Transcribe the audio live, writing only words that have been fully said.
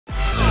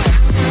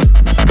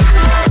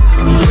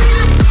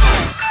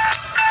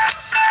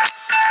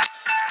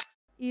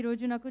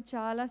ఈరోజు నాకు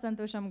చాలా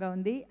సంతోషంగా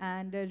ఉంది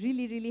and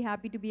really really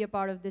happy to be a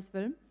part of this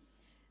film.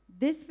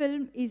 This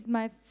film is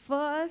my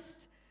first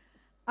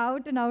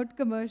out and out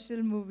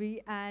commercial movie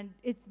and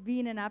it's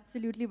been an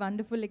absolutely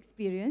wonderful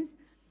experience.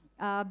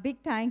 Big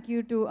thank you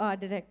to our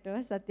director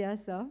Satya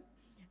sir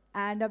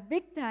and a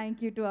big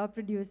thank you to our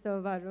producer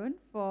Varun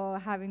for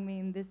having me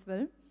in this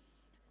film.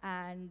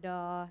 And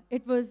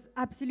it was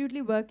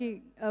absolutely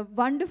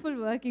wonderful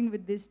working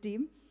with this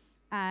team.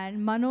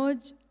 And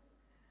Manoj,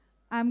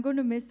 I'm going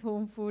to miss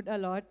home food a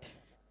lot.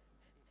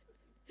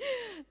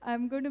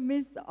 I'm going to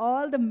miss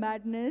all the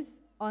madness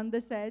on the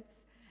sets,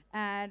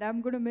 and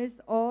I'm going to miss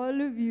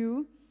all of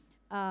you.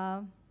 Uh,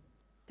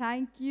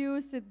 Thank you,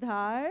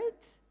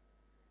 Siddharth,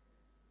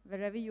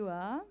 wherever you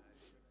are.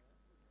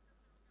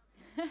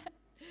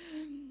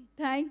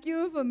 Thank you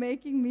for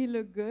making me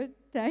look good.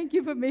 Thank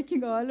you for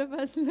making all of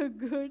us look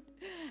good.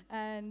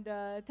 And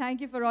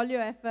thank you for all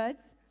your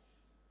efforts.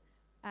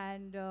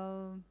 And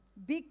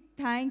big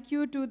thank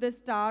you to the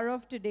star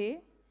of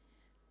today,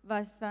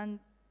 Vasant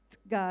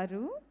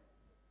Garu.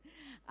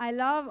 I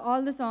love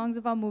all the songs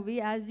of our movie.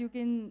 As you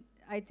can,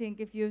 I think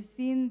if you've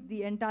seen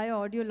the entire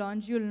audio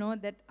launch, you'll know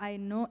that I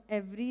know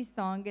every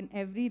song and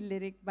every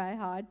lyric by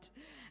heart.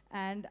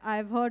 And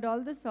I've heard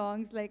all the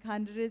songs like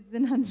hundreds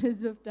and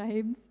hundreds of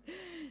times.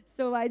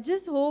 So I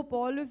just hope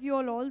all of you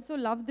all also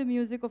love the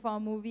music of our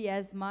movie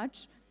as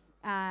much.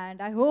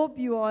 And I hope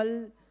you all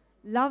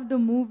love the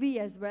movie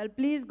as well.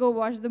 Please go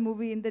watch the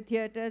movie in the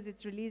theaters.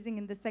 It's releasing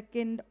in the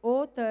 2nd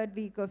or 3rd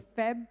week of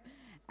Feb.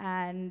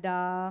 And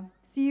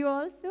see you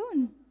all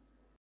soon.